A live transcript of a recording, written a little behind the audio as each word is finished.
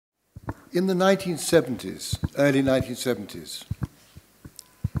In the 1970s, early 1970s,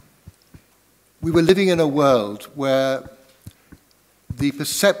 we were living in a world where the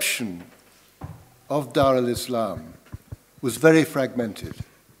perception of Dar al-Islam was very fragmented.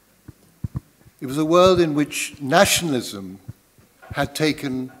 It was a world in which nationalism had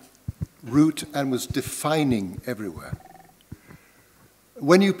taken root and was defining everywhere.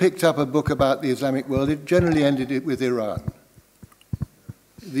 When you picked up a book about the Islamic world, it generally ended with Iran.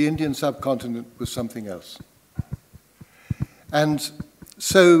 The Indian subcontinent was something else. And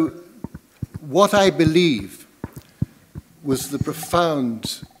so what I believe was the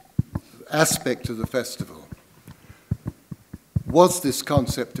profound aspect of the festival was this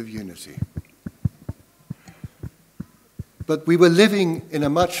concept of unity. But we were living in a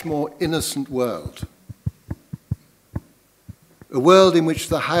much more innocent world, a world in which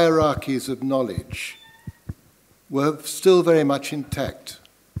the hierarchies of knowledge were still very much intact.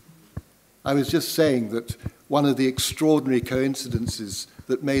 I was just saying that one of the extraordinary coincidences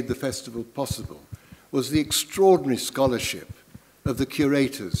that made the festival possible was the extraordinary scholarship of the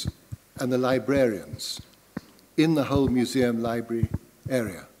curators and the librarians in the whole museum library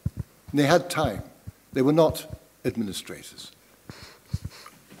area. And they had time. They were not administrators.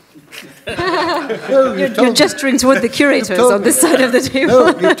 No, you're gesturing toward the curators on this side of the table.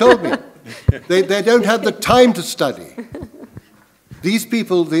 No, you told me. They don't have the time to study. These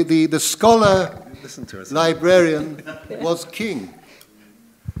people, the scholar librarian was king.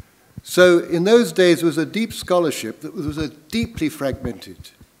 So in those days, there was a deep scholarship that was a deeply fragmented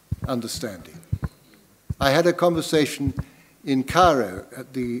understanding. I had a conversation in Cairo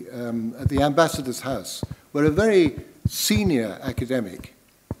at the ambassador's house, where a very senior academic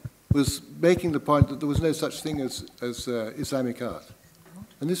was making the point that there was no such thing as Islamic art.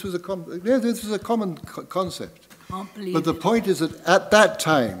 And this was a common concept. But the point is that at that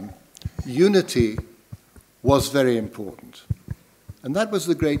time, unity was very important. And that was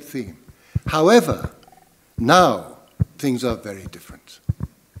the great theme. However, now things are very different.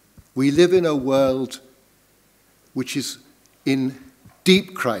 We live in a world which is in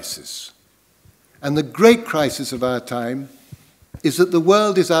deep crisis. And the great crisis of our time is that the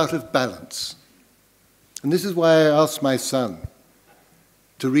world is out of balance. And this is why I asked my son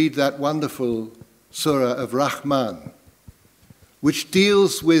to read that wonderful surah of Rahman, which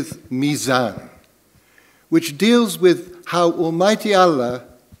deals with Mizan, which deals with how Almighty Allah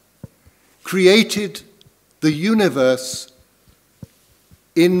created the universe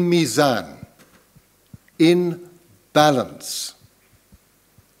in Mizan, in balance,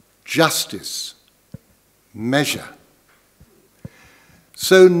 justice, measure.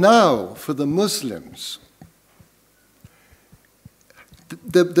 So now, for the Muslims,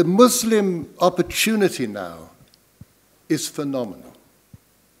 the Muslim opportunity now is phenomenal.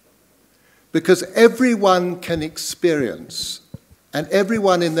 Because everyone can experience, and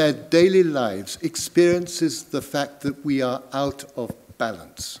everyone in their daily lives experiences the fact that we are out of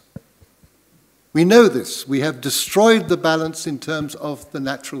balance. We know this. We have destroyed the balance in terms of the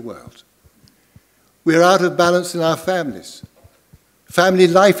natural world. We're out of balance in our families. Family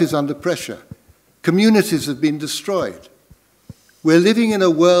life is under pressure. Communities have been destroyed. We're living in a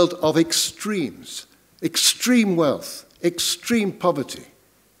world of extremes, extreme wealth, extreme poverty.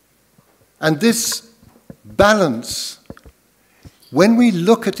 And this balance, when we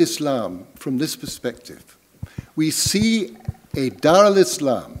look at Islam from this perspective, we see a Dar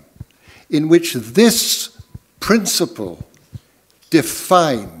al-Islam in which this principle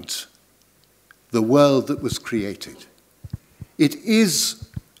defined the world that was created. It is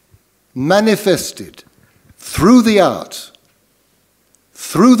manifested through the art,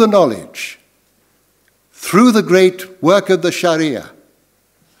 through the knowledge, through the great work of the Sharia,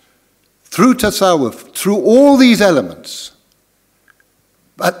 through tasawwuf, through all these elements.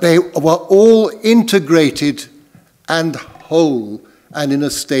 But they were all integrated and whole and in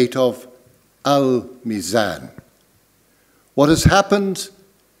a state of al-Mizan. What has happened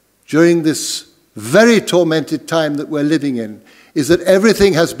during this very tormented time that we're living in is that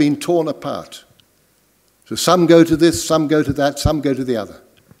everything has been torn apart. So some go to this, some go to that, some go to the other.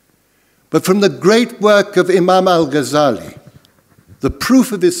 But from the great work of Imam al-Ghazali, the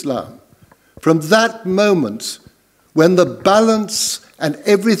proof of Islam, from that moment when the balance and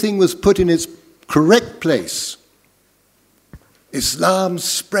everything was put in its correct place, Islam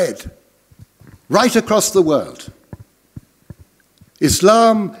spread right across the world.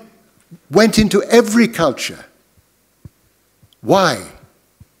 Islam went into every culture. Why?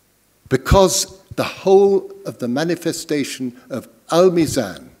 Because the whole of the manifestation of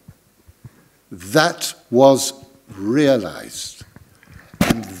Al-Mizan, that was realized.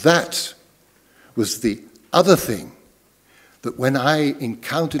 And that was the other thing, that when I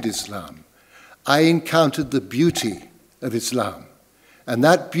encountered Islam, I encountered the beauty of Islam. And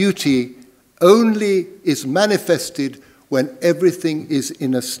that beauty only is manifested when everything is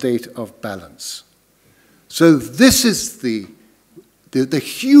in a state of balance. So this is the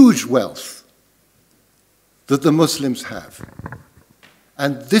huge wealth that the Muslims have.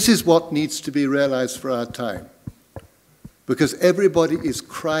 And this is what needs to be realized for our time. Because everybody is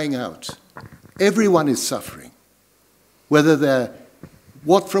crying out. Everyone is suffering. Whether they're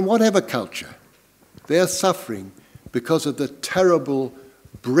from whatever culture, they are suffering because of the terrible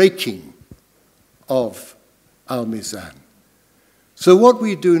breaking of Al-Mizan. So what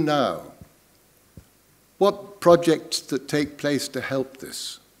we do now, what projects that take place to help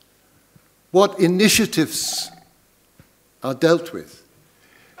this, what initiatives are dealt with,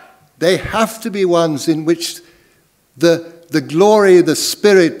 they have to be ones in which the glory, the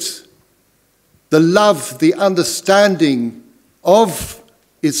spirit, the love, the understanding of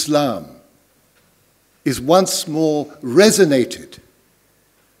Islam is once more resonated.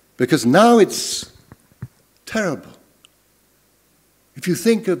 Because now it's terrible. If you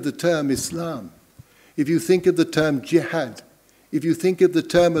think of the term Islam, if you think of the term jihad, if you think of the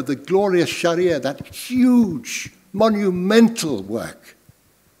term of the glorious Sharia, that huge, monumental work,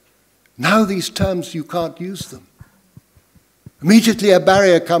 now these terms, you can't use them. Immediately a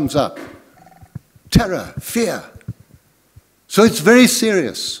barrier comes up. Terror, fear. So it's very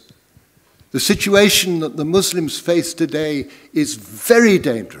serious. The situation that the Muslims face today is very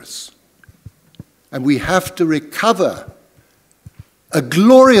dangerous. And we have to recover a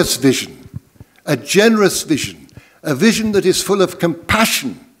glorious vision, a generous vision, a vision that is full of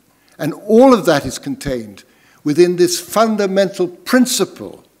compassion. And all of that is contained within this fundamental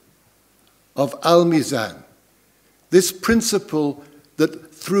principle of Al-Mizan. This principle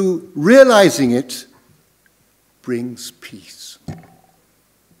that through realizing it brings peace.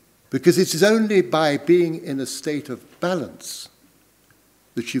 Because it is only by being in a state of balance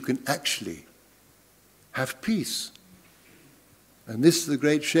that you can actually have peace. And this the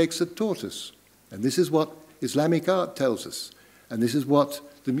great sheikhs have taught us. And this is what Islamic art tells us. And this is what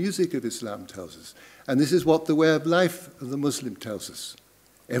the music of Islam tells us. And this is what the way of life of the Muslim tells us.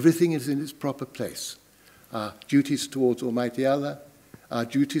 Everything is in its proper place. Our duties towards Almighty Allah, our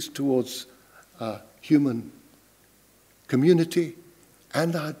duties towards our human community,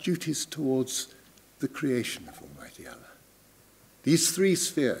 and our duties towards the creation of Almighty Allah. These three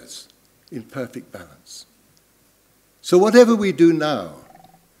spheres in perfect balance. So whatever we do now,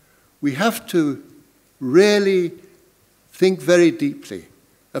 we have to really think very deeply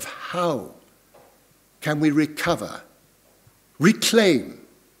of how can we recover, reclaim,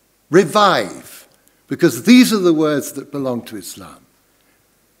 revive, because these are the words that belong to Islam.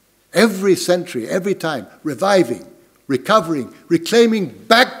 Every century, every time, reviving, recovering, reclaiming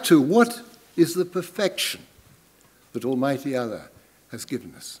back to what is the perfection that Almighty Allah has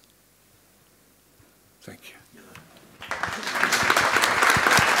given us. Thank you.